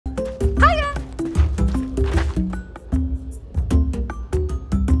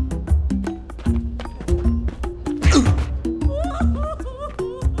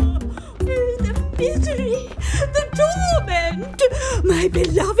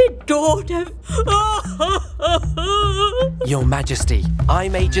beloved daughter. Your Majesty,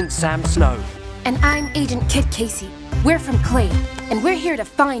 I'm Agent Sam Snow. And I'm Agent Kit Casey. We're from Clay, and we're here to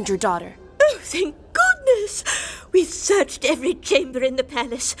find your daughter. Oh, thank goodness! We've searched every chamber in the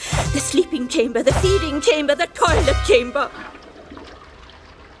palace. The sleeping chamber, the feeding chamber, the toilet chamber.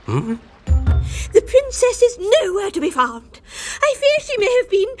 The princess is nowhere to be found. I fear she may have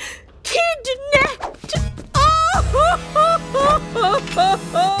been kidnapped.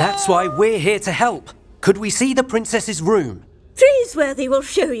 That's why we're here to help. Could we see the princess's room? Praiseworthy will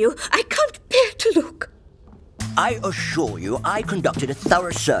show you. I can't bear to look. I assure you, I conducted a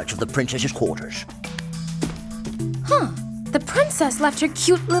thorough search of the princess's quarters. The princess left her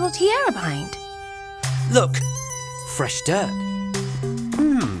cute little tiara behind. Look, fresh dirt.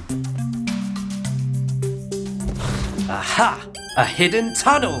 Aha! A hidden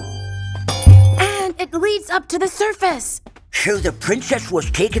tunnel! And it leads up to the surface. So the princess was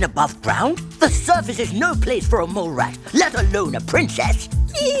taken above ground? The surface is no place for a mole rat, let alone a princess.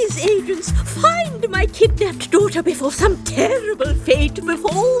 Please, agents, find my kidnapped daughter before some terrible fate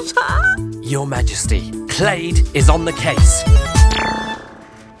befalls her. Your Majesty, Clade is on the case.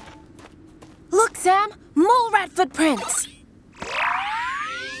 Look, Sam, mole rat footprints.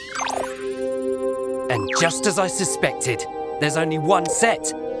 And just as I suspected, there's only one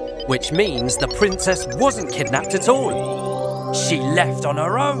set, which means the princess wasn't kidnapped at all. She left on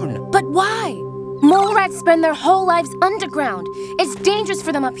her own. But why? Mole rats spend their whole lives underground. It's dangerous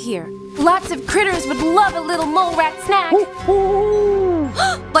for them up here. Lots of critters would love a little mole rat snack.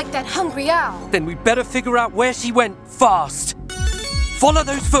 Like that hungry owl. Then we better figure out where she went fast. Follow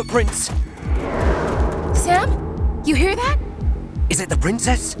those footprints. Sam, you hear that? Is it the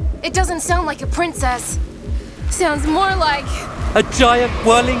princess? It doesn't sound like a princess. Sounds more like... A giant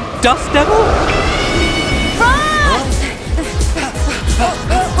whirling dust devil? Run!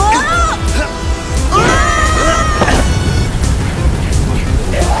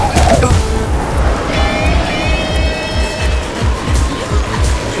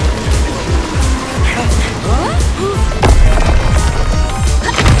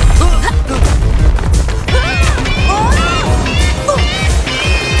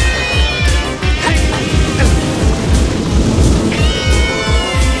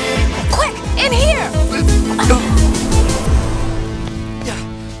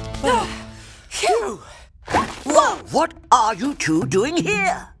 What are you two doing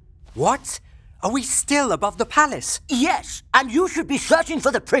here? What? Are we still above the palace? Yes, and you should be searching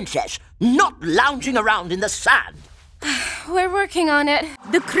for the princess, not lounging around in the sand. We're working on it.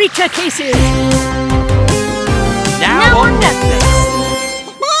 The creature cases.